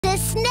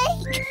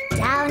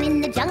Down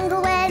in the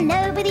jungle where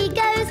nobody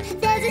goes,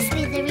 there's a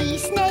slithery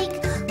snake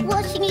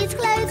washing his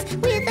clothes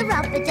with a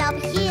rub-a-dub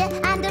here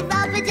and a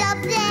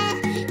rub-a-dub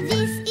there.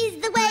 This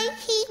is the way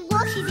he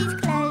washes his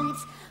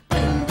clothes.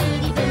 Boom,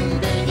 booty, boom,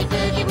 booty,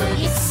 boogie,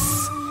 woogie,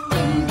 sss.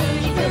 Boom,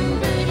 booty, boom,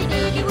 booty,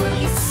 boogie,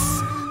 woogie,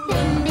 sss.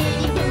 Boom,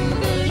 booty, boom,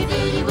 booty,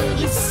 boogie,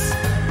 woogie, sss.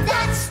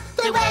 That's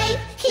the way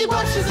he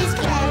washes his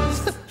clothes.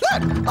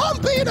 Look, I'm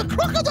being a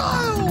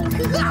crocodile!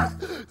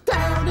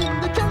 Down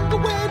in the jungle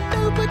where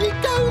nobody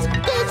goes,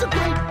 there's a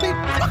great big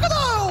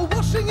crocodile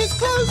washing his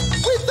clothes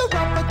with a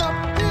rub-a-dub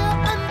here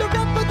and a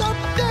rub-a-dub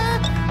there.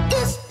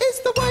 This is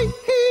the way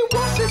he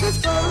washes his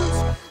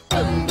clothes.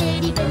 Boom,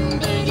 booty,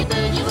 boogie,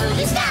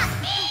 woogie, snap!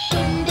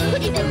 Boom,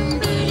 booty,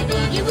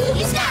 boogie,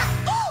 woogie, snap!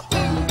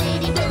 Boom,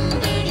 booty,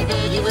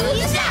 boogie,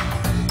 woogie, snap!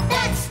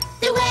 That's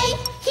the way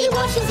he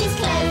washes his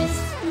clothes.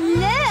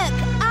 Look,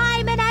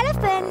 I'm an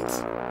elephant.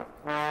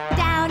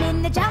 Down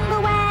in the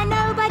jungle where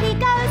nobody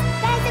goes,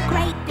 there's a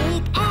great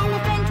big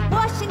elephant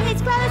washing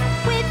his clothes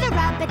with a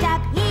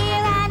rub-a-dub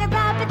here and a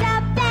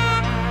rub-a-dub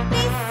there.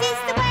 This is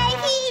the way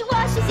he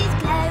washes his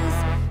clothes.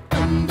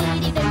 Boom,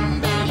 booty,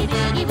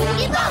 boogie,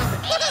 woogie, bump!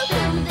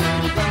 Boom,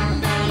 booty,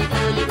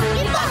 boogie,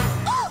 woogie, bump!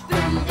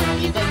 Boom,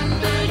 booty,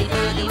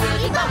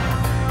 woogie, bump!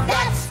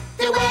 That's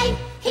the way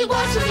he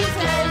washes his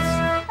clothes.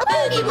 A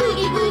boogie,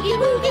 woogie, woogie,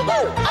 woogie,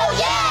 woo! Oh,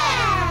 yeah!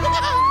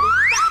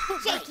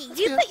 Jakey,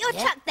 you put your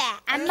truck there,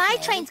 and my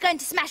train's going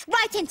to smash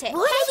right into it.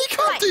 What? You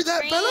can't do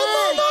that, Bella.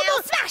 No, no,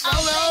 no. Smash!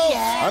 Oh,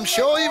 no. I'm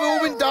sure you've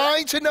all been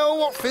dying to know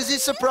what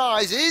Fizz's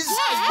surprise is.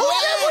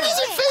 What is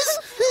it, Fizz?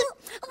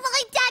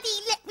 My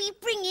daddy let me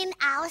bring in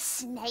our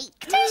snake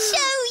to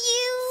show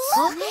you.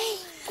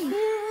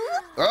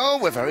 Oh,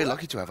 we're very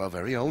lucky to have our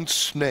very own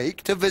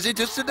snake to visit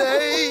us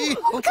today.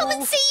 Come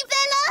and see,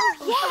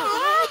 Bella.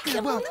 Yeah,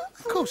 well,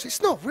 of course,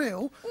 it's not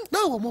real.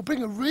 No one will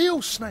bring a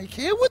real snake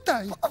here, would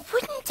they?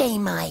 Wouldn't they,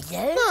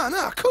 Milo?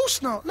 No, of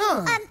course not,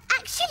 no.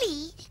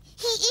 Actually,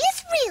 he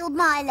is real,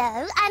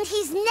 Milo, and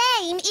his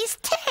name is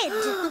Ted.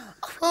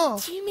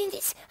 Oh. Do you mean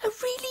it's a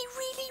really,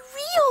 really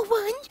real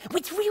one?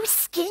 With real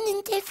skin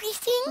and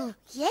everything?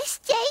 Yes,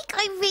 Jake,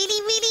 I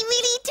really, really,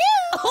 really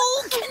do.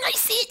 Oh, can I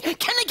see it?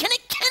 Can I?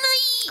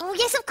 Oh,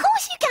 yes, of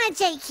course you can,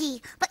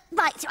 Jakey. But,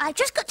 right, so I've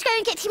just got to go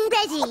and get him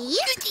ready.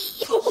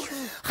 Oh,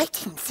 I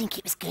didn't think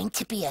it was going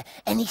to be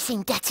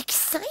anything that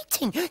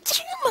exciting. Did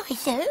you,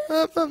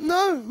 Milo?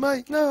 No,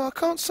 mate, no, I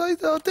can't say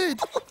that I did.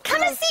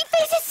 Come and see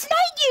Fizz's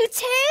snake, you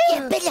two!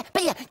 Yeah,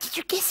 Bella, did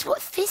you guess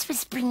what Fizz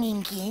was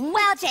bringing in?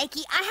 Well,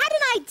 Jakey, I had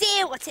an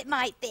idea what it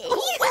might be.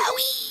 Oh,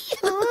 wowie!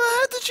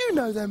 How did you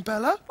know then,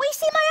 Bella? Well, you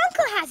see, my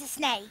uncle has a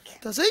snake.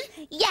 Does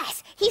he?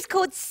 Yes, he's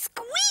called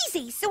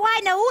Squeezy, so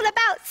I know all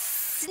about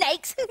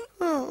snakes.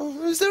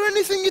 Oh, is there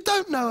anything you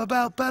don't know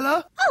about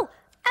Bella? Oh,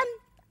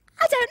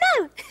 I don't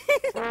know.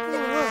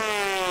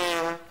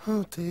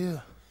 Oh,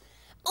 dear.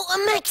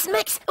 Oh, Max,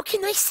 oh,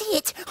 can I see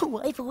it?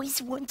 Oh, I've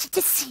always wanted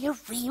to see a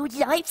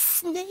real-life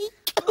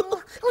snake.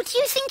 Well, do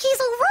you think he's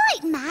all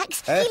right,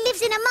 Max? He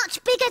lives in a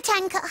much bigger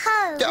tank at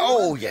home.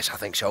 Oh, yes, I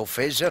think so,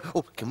 Fizz.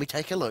 Can we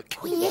take a look?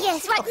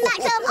 Yes, right, Max,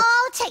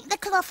 I'll take the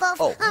cloth off.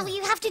 Oh.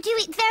 You have to do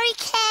it very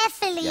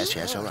carefully. Yes,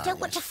 all right, We don't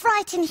want to yes.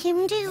 frighten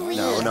him, do we?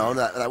 No,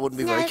 that wouldn't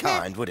be very No.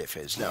 kind, would it,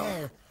 Fizz?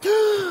 No.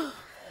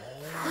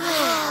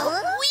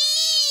 Wow.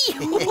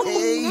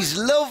 He's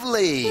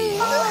lovely.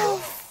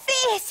 Oh,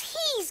 Fizz,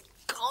 he's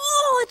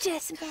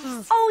gorgeous.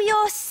 Oh,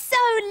 you're so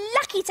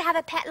lucky to have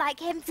a pet like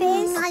him,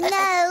 Fizz. I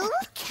know.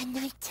 Can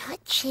I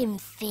touch him,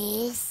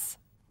 Fizz?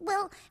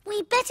 Well,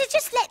 we better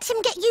just let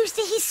him get used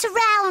to his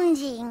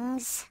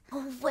surroundings.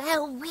 Oh,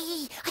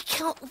 wowee. I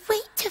can't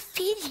wait to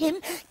feel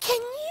him.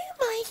 Can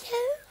you,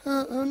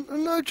 Milo?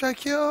 No,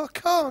 Jakey, I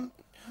can't.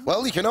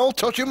 Well, you can all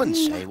touch him and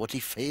say what he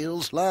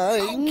feels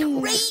like.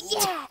 Great.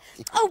 Yeah.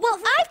 Oh, well,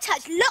 I've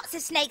touched lots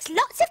of snakes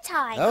lots of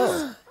times.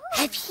 Oh.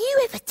 Have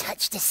you ever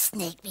touched a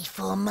snake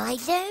before,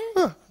 Milo?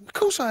 Of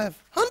course I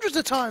have. Hundreds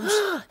of times.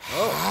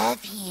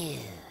 Have you?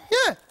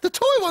 Yeah, the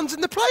toy ones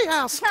in the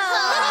playhouse.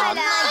 Oh,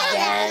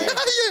 Yeah.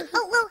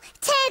 Oh, well,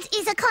 Ted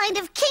is a kind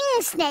of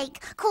king snake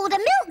called a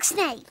milk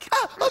snake.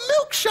 A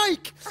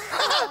milkshake.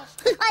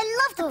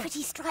 I love the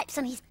pretty stripes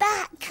on his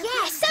back.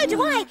 yeah, so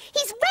do I.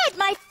 He's red,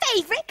 my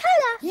favourite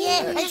colour.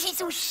 Yeah, and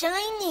she's all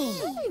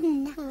shiny.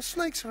 Well,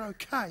 snakes are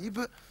okay,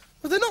 but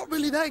they're not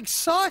really that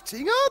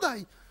exciting, are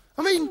they?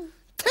 I mean,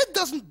 Ted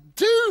doesn't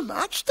do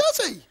much, does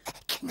he?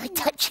 Can I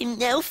touch him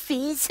now,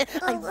 Fizz?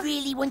 I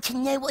really want to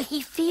know what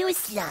he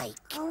feels like.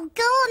 Oh,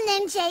 go on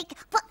then, Jake,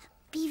 but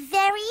be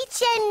very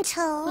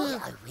gentle.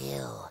 I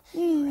will.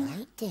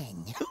 Right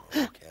then.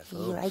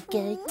 Here I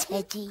go,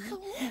 Teddy.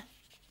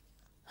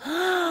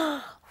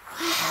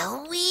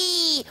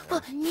 Wowee!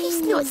 Well, he's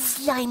not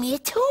slimy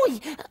at all.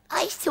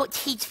 I thought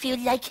he'd feel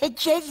like a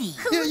jelly.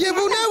 Yeah,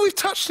 well, now we've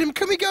touched him,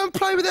 can we go and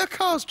play with our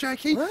cars,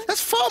 Jakey?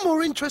 That's far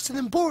more interesting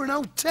than boring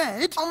old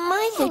Ted.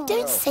 Oh, Milo,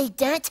 don't say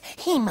that.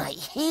 He might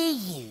hear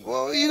you.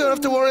 Well, you don't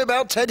have to worry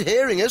about Ted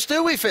hearing us,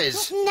 do we,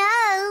 Fizz?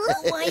 No.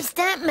 Why is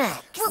that,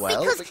 Max?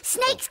 Well, because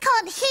snakes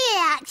can't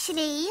hear,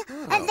 actually.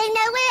 And they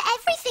know where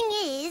everything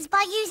is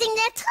by using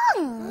their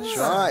tongues.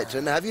 right.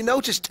 And have you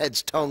noticed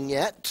Ted's tongue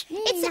yet?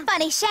 It's a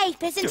funny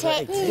shape, isn't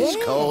it?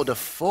 It's called a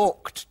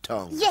forked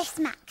tongue. Yes,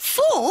 Max.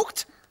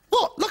 Forked?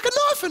 What, like a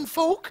knife and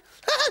fork?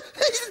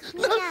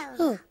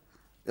 No.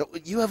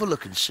 You have a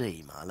look and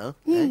see, Milo.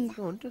 Eh?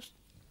 Go on, just...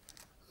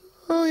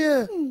 Oh,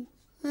 yeah.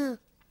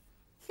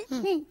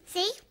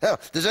 See? Now,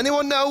 does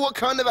anyone know what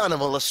kind of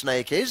animal a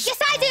snake is? Yes,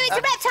 I do. It's a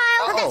reptile.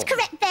 Oh, that's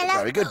correct, Bella.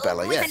 Very good,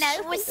 Bella,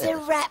 yes. What's a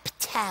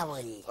reptile?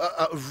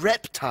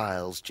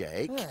 Reptiles,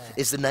 Jake,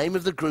 is the name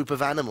of the group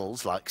of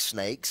animals like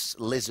snakes,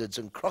 lizards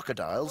and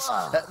crocodiles.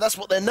 That's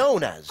what they're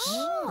known as.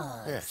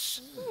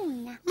 Yes.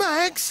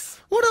 Max,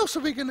 what else are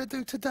we going to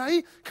do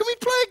today? Can we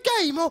play a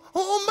game or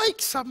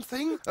make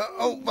something?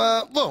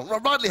 Well,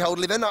 rightly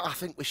holdly then, I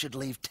think we should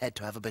leave Ted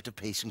to have a bit of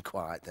peace and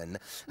quiet then.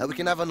 We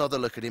can have another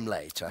look at him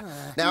later.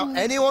 Now,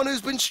 anyone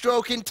who's been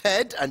stroking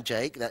Ted, and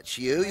Jake, that's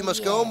you, you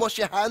must go and wash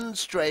your hands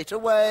straight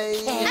away.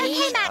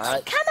 Okay, Max.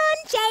 Right. Come on,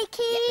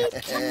 Jakey.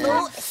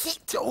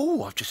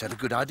 Oh, I've just had a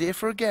good idea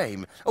for a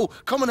game. Oh,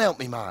 come and help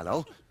me,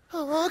 Milo.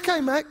 Oh, okay,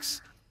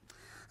 Max.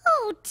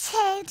 Oh,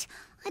 Ted,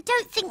 I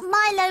don't think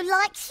Milo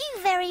likes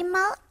you very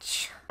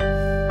much.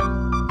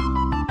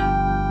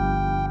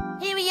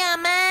 Here we are,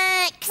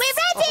 Max. We're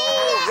ready.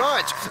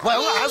 Right.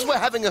 Well, as we're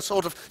having a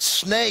sort of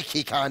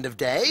snaky kind of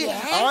day,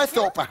 I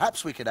thought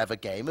perhaps we could have a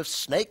game of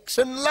snakes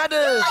and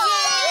ladders.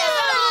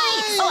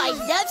 Oh, I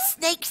love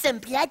snakes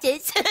and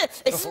bladders,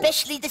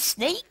 especially the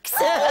snakes.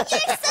 Yes,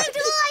 so do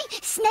I.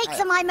 Snakes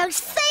are my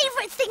most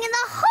favourite thing in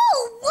the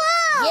whole world.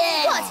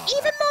 Yeah. What,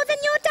 even more than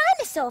your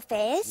dinosaur,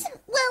 Fizz?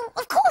 Well,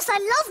 of course I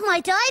love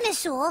my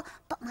dinosaur,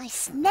 but my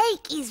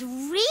snake is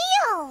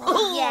real.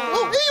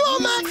 Oh, here you are,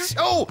 Max.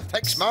 Oh,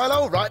 thanks,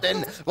 Milo. Right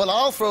then. Well,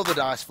 I'll throw the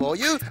dice for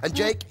you, and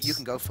Jake, you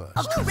can go first.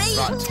 Oh, great.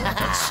 Right.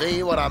 Let's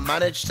see what I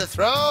managed to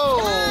throw.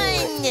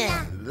 Come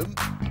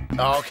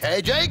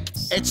Okay, Jake,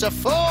 it's a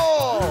 4.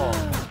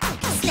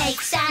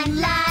 Snakes and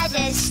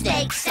ladders,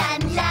 it's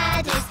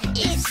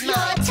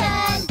your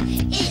turn,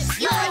 it's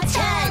your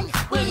turn.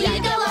 Will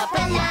you go up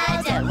a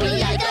ladder, will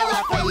you go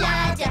up a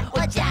ladder,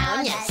 or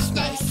down a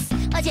snake,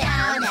 or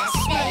down a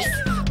snake?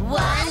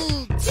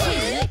 1,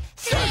 2,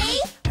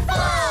 3, 4.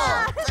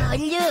 Oh,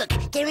 look,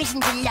 there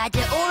isn't a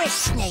ladder or a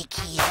snake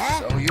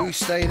here. So you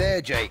stay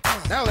there, Jake.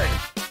 Now then,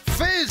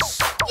 Fizz,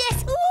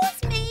 Yes,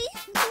 who's me?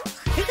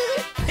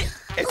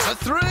 it's a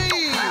 3.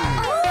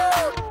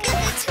 Oh,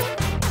 good.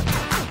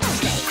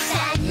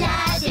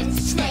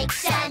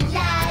 Snakes and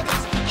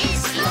ladders,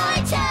 it's your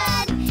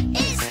turn,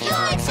 it's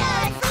your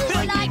turn.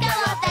 Will I go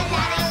up the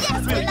ladder?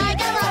 Yes, will I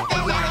go up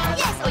the ladder?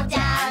 Yes, or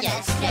down a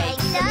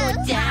snake? No,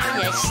 Down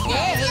a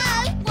snake.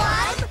 no.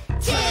 1,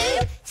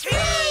 2,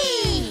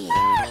 3.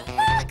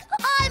 Look,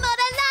 I'm on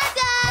a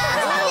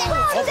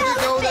ladder. Up you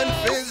go then,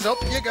 Fizz, up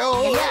you go.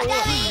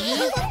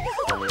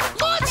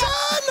 My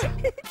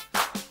turn!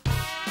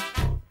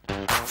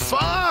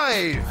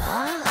 5.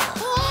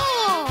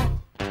 Oh,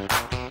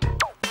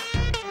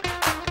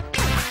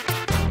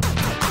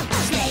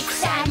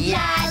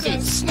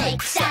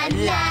 Snakes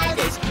and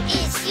ladders,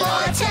 it's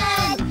your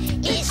turn,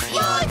 it's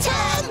your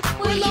turn.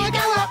 Will you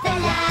go up the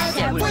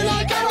ladder? Will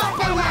you go up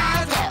the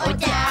ladder? Or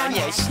down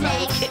a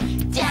snake,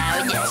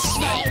 down a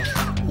snake?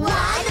 1,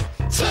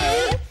 2,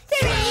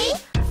 3,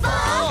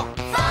 4,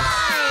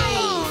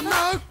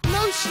 5.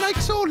 no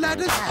snakes or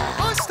ladders.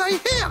 I stay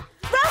here.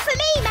 Roll for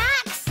me,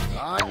 Max.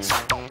 Right.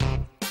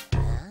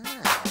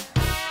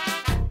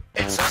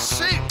 It's a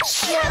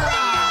 6. Woo!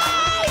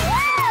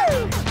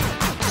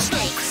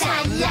 Snakes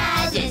and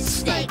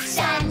ladders,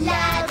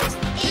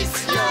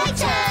 it's your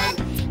turn,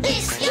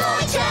 it's your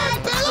turn.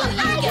 Will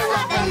you go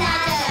up the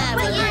ladder?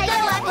 Will you go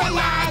up the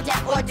ladder?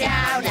 Or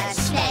down a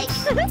snake,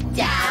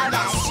 down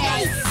a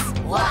snake?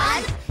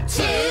 1,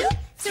 2,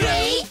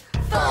 3,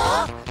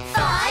 4,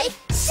 5,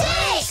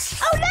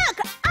 6. Oh, look,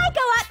 I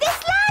go up this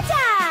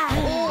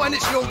ladder. Oh, and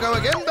it's your go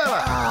again, Bella.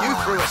 You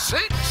threw a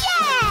 6.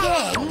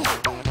 Yeah. Then,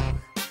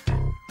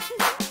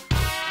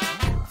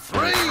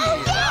 3.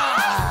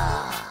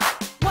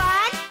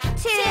 1,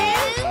 2,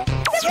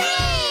 3.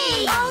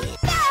 Oh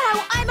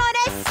no, I'm on a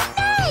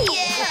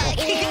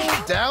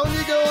snake. Down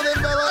you go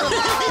then, Bella.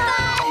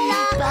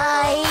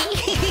 bye.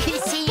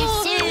 See you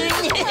soon.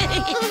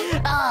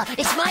 Oh,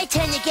 it's my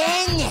turn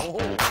again.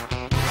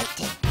 Right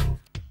then.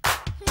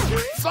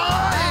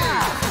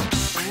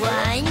 5.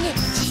 1,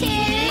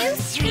 2,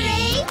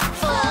 3,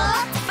 4, 5.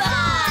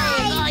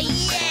 Oh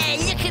yeah,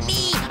 look at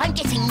me. I'm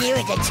getting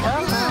nearer the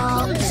top.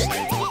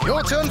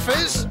 Your turn,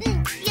 Fizz.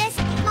 Yes,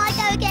 my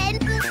go again.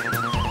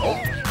 Oh,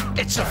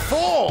 it's a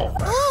 4.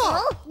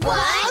 Oh, 1,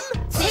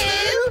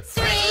 2,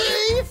 3,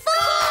 4.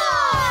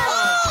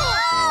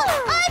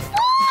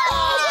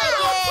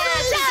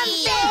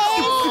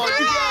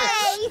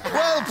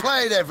 Well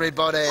played,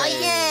 everybody. Oh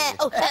yeah.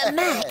 Oh,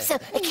 Max,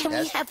 can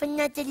we have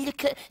another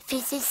look at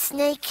Fizz's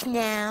snake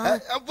now?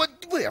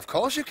 Well, of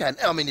course you can.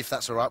 I mean, if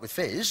that's all right with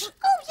Fizz.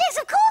 Oh, yes,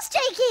 of course,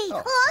 Jakey. Oh,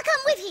 I'll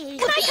come with you.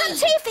 Can I come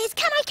too, Fizz?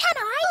 Can I?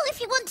 Well, if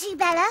you want to,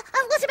 Bella.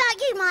 And what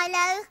about you,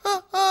 Milo?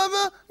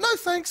 no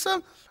thanks. I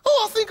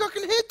think I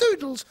can hear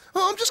Doodles.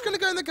 Oh, I'm just going to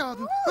go in the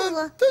garden.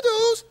 Ooh.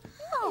 Doodles!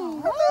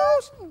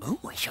 Oh,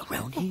 it's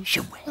around here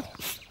somewhere.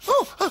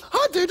 Oh,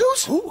 hi,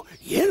 Doodles. Oh,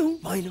 hello,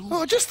 Milo.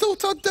 Oh, I just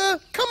thought I'd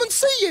come and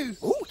see you.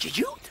 Oh, did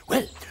you?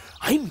 Well,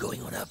 I'm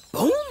going on a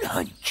bone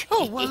hunt.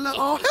 Oh, well,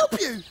 I'll help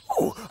you.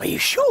 Oh, are you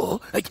sure?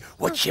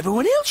 What's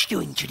everyone else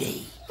doing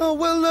today? Oh,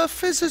 well,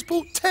 Fizz has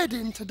brought Ted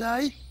in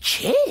today.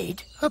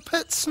 Ted? Her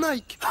pet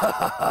snake.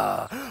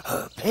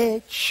 Her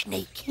pet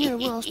snake. Yeah,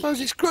 well, I suppose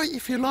it's great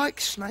if you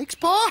like snakes,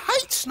 but I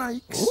hate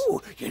snakes.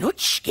 Oh, you're not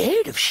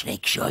scared of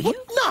snakes, are you?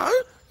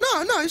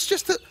 No, it's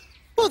just that,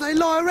 well, they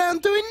lie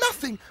around doing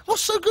nothing.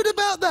 What's so good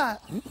about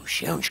that? Oh,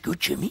 sounds good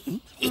to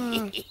me.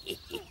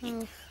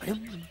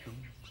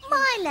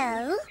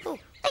 Milo, are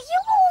you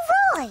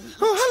all right?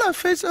 Oh, hello,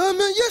 Fizz.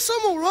 Yes,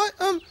 I'm all right.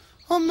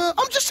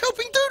 I'm just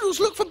helping Doodles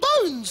look for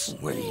bones.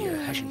 Well, he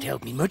hasn't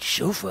helped me much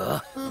so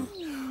far.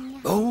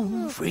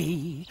 Bone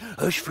free,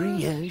 as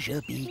free as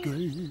a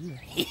beagle.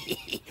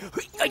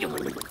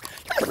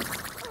 Well,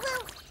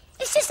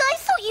 it's just I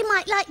thought you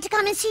might like to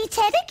come and see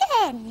Ted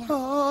again.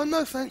 Oh,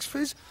 no thanks,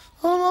 Fizz.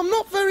 I'm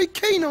not very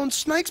keen on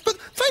snakes, but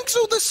thanks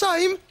all the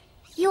same.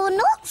 You're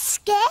not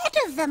scared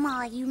of them,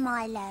 are you,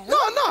 Milo?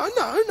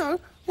 No.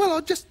 Well,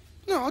 I just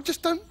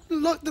don't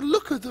like the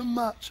look of them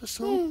much, that's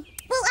all.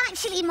 Well,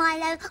 actually,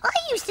 Milo, I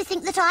used to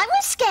think that I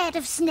was scared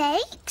of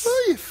snakes.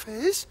 Are you,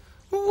 Fizz?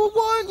 Well,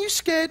 why aren't you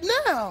scared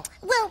now?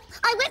 Well,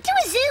 I went to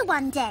a zoo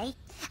one day,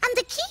 and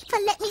the keeper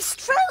let me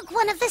stroke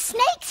one of the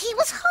snakes he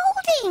was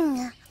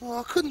holding. Well,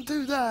 I couldn't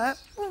do that.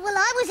 Well,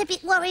 I was a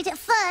bit worried at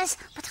first,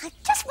 but I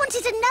just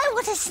wanted to know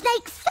what a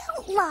snake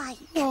felt like.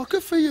 Oh,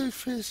 good for you,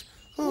 Fizz.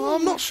 Oh,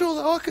 I'm not sure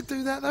that I could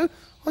do that, though.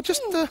 I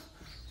just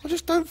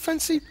don't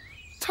fancy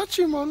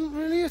touching one,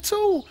 really, at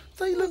all.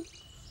 They look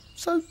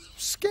so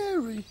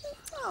scary.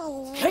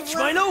 Oh. Catch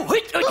Milo! Oh,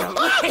 it's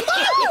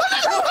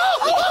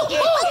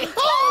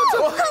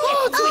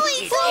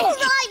all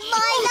right,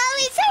 Milo.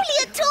 It's only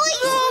a toy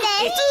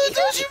snake.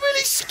 Doodles, you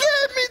really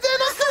scared me then.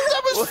 I thought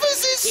that was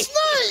Fizz's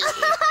snake.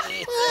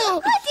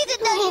 I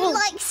didn't know you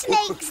like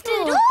snakes,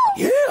 Doodle.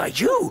 Yeah, I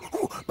do.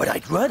 But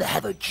I'd rather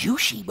have a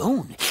juicy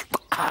bone.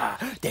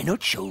 They're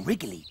not so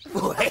wriggly.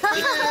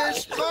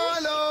 Yes,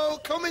 Milo,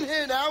 come in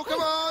here now, come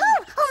on.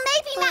 Oh,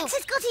 maybe Max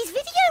has got his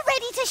video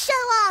ready to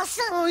show us.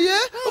 Oh,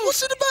 yeah? And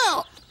what's it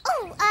about?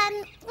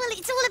 Well,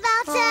 it's all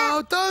about,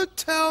 Oh, don't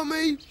tell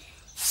me.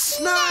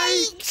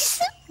 Snakes.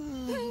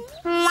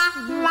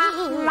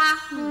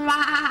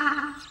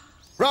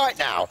 Right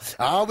now,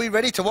 are we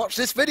ready to watch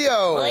this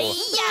video?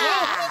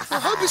 Yeah! I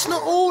hope it's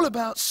not all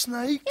about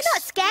snakes. You're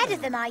not scared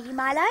of them, are you,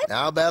 Milo?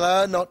 Now,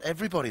 Bella, not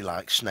everybody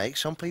likes snakes.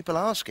 Some people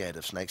are scared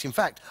of snakes. In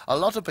fact, a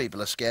lot of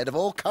people are scared of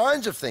all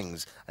kinds of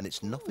things, and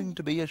it's nothing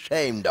to be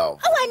ashamed of.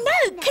 Oh, I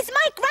know, because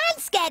my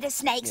gran's scared of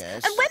snakes.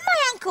 Yes. And when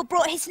my uncle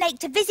brought his snake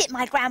to visit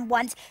my gran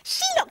once,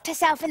 she locked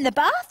herself in the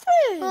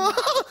bathroom.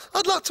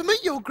 I'd like to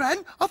meet your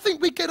gran. I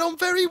think we get on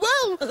very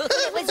well.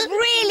 It was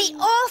really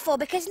awful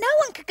because no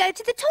one could go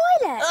to the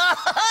toilet.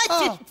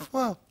 Oh,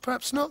 well,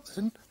 perhaps not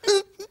then.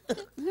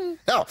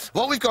 Now,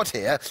 what we've got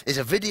here is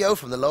a video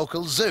from the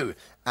local zoo,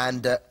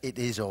 and it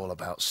is all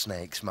about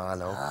snakes,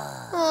 Milo.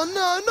 Oh,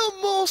 no,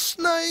 not more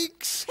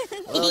snakes.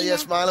 Oh,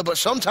 yes, Milo, but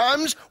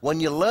sometimes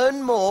when you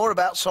learn more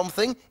about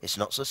something, it's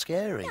not so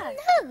scary.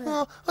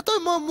 Oh, I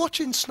don't mind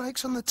watching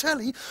snakes on the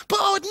telly, but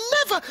I would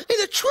never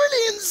in a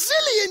trillion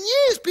zillion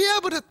years be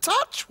able to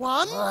touch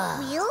one.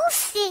 We'll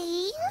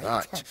see.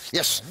 Right,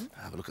 yes,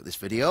 have a look at this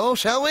video,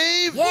 shall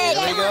we? Yeah,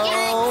 Here we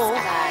go.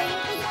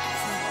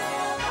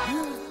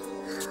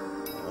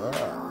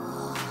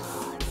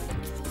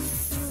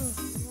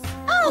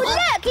 Oh,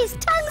 look, his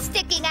tongue's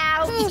sticking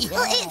out.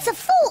 Well, it's a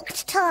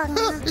forked tongue.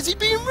 Is he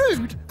being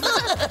rude?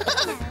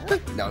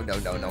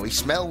 No, he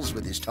smells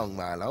with his tongue,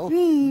 Milo.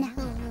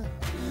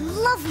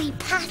 Lovely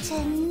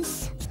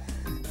patterns.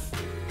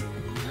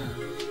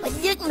 Oh,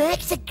 look,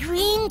 Max, a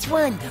green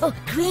one. Oh,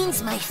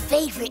 green's my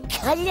favourite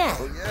colour.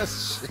 Oh,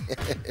 yes.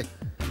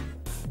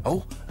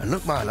 Oh, and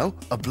look, Milo,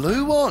 a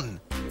blue one.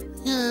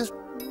 Yeah.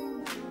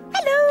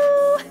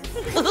 Hello.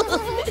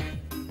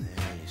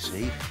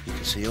 You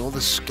can see all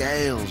the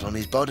scales on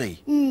his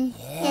body.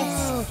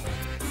 Yes.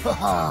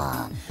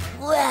 Oh,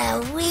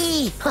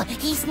 wowee. Oh,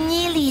 he's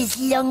nearly as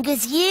long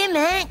as you,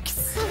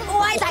 Max. Oh,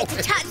 I'd like to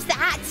touch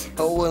that.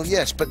 Oh, well,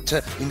 yes, but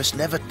you must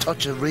never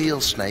touch a real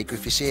snake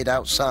if you see it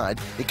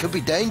outside. It could be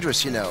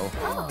dangerous, you know.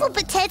 Oh,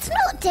 but Ted's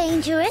not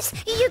dangerous.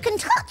 You can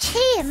touch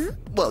him.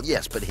 Well,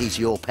 yes, but he's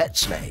your pet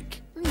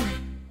snake.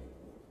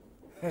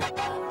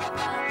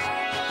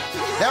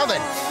 Now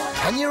then,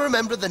 can you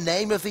remember the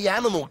name of the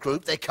animal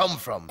group they come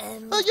from?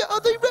 Yeah,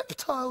 are they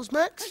reptiles,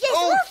 Max? Yes,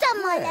 Oh, well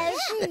done, Milo.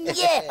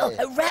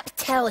 Yeah,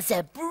 reptiles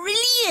are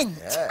brilliant.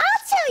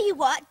 I'll tell you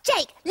what,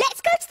 Jake,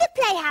 let's go to the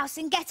playhouse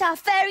and get our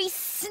furry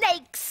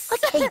snakes.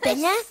 Okay,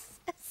 Bella.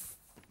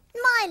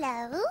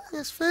 Milo,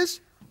 Yes,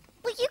 Fizz?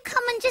 will you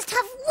come and just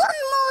have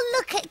one more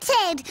look at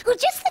Ted? Well,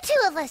 just the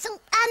two of us, and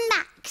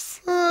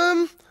Max.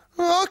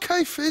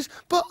 Okay, Fizz,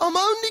 but I'm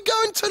only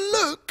going to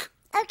look.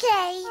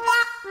 Okay.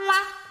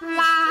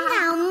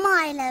 Now,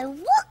 Milo,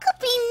 what could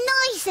be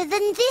nicer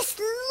than this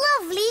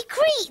lovely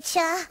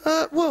creature?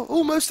 Well,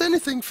 almost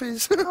anything,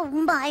 Fizz. Oh,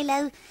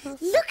 Milo,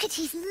 look at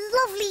his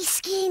lovely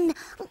skin.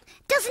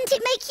 Doesn't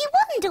it make you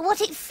wonder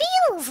what it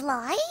feels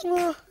like?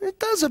 Well, it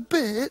does a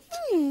bit.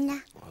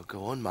 Well,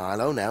 go on,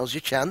 Milo, now's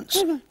your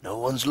chance. No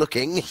one's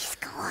looking.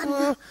 Go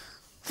on.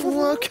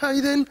 Okay,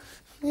 then.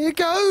 Here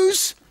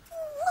goes.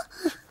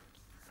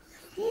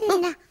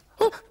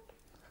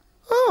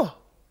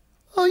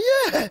 Oh,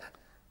 yeah.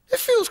 It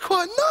feels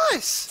quite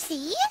nice.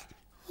 See?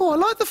 Oh, I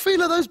like the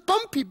feel of those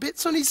bumpy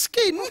bits on his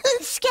skin.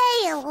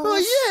 Scales. Oh,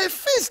 yeah,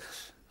 Fizz.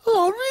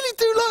 Oh, I really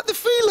do like the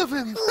feel of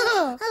him.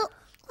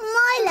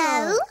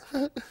 Milo,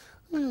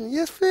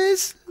 Yes,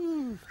 Fizz?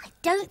 I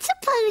don't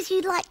suppose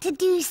you'd like to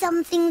do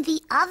something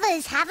the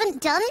others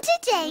haven't done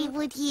today,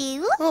 would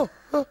you? Oh,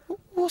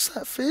 what's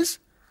that, Fizz?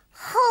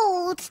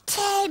 Hold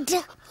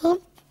Ted.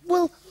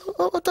 Well,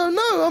 I don't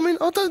know. I mean,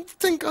 I don't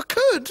think I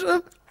could.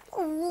 Go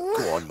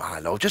on,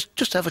 Milo,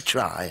 just have a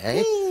try,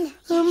 eh?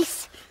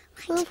 Yes.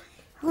 Right.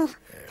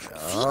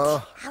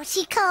 Out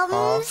she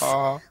comes.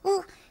 Oh,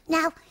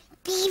 now,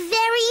 be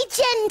very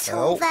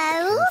gentle,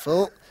 though.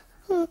 Careful.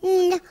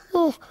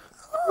 Oh,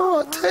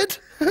 all right, Ted.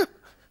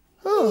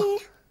 Oh,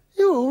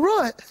 you're all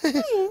right.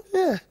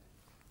 Yeah.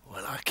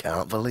 Well, I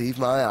can't believe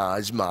my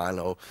eyes,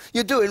 Milo.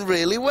 You're doing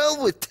really well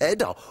with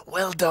Ted. Oh,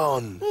 well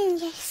done.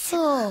 Yes.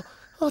 Oh,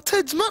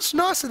 Ted's much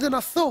nicer than I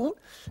thought,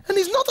 and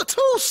he's not at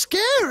all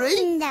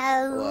scary.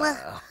 No.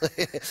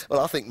 Well,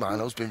 I think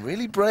Milo's been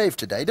really brave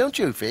today, don't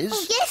you, Fizz?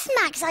 Oh, yes,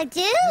 Max, I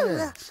do.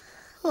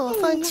 Oh,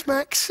 thanks,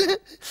 Max.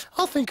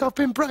 I think I've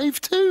been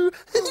brave too.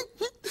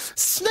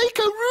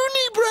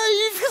 Snakerooni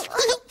brave.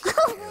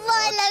 Oh,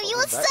 Milo,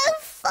 you're so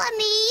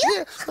funny.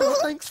 Yeah. Oh,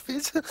 thanks,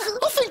 Fizz.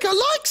 I think I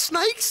like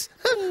snakes.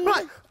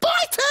 Right.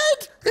 Bye,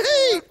 Ted.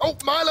 Oh,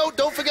 Milo,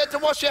 don't forget to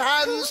wash your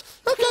hands.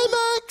 Okay,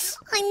 Max.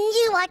 I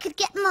knew I could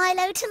get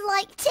Milo to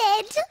like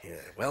Ted.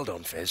 Yeah, well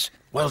done, Fizz.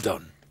 Well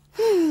done.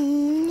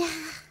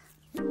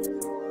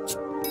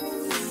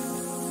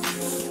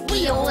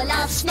 We all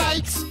love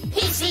snakes.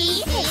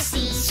 Hissy,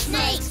 hissy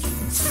snakes.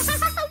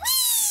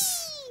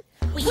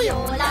 We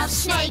all love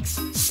snakes.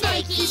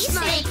 Snaky,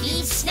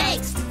 snaky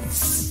snakes.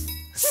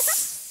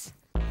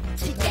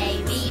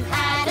 Today we've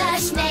had a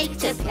snake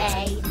to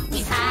play.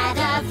 We've had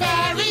a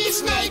very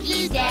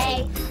snaky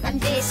day.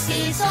 And this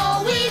is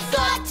all we've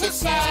got to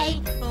say.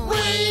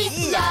 We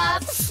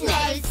love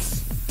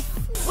snakes.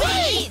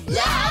 We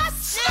love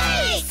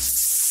snakes.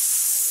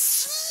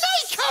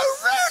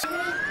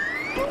 Snakerooni!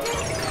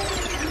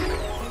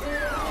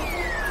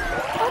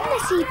 On the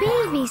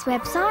CBEEBIES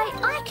website,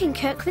 I can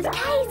cook with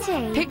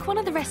Katie. Pick one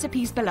of the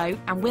recipes below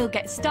and we'll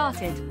get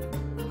started.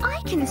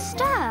 I can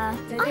stir.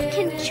 I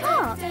can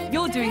chop.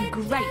 You're doing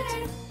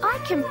great. I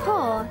can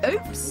pour.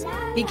 Oops.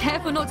 Be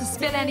careful not to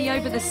spill any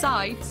over the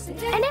sides.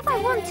 And if I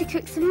want to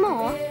cook some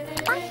more,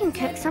 I can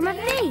cook some of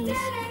these.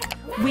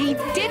 We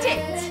did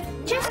it!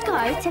 Just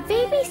go to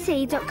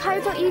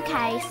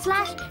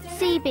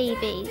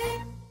bbc.co.uk/CBeebies.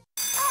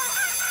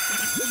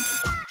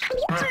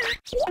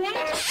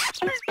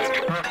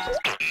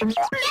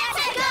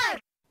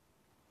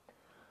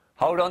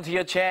 Hold on to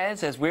your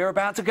chairs as we're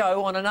about to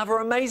go on another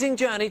amazing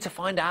journey to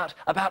find out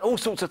about all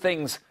sorts of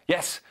things.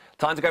 Yes,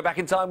 time to go back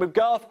in time with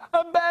Garth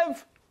and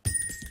Bev.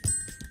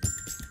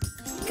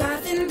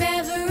 Garth and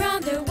Bev are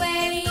on their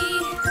way.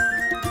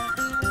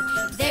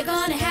 They're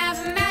gonna have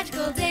a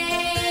magical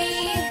day.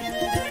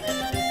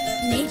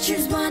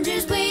 Nature's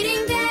wonders wait.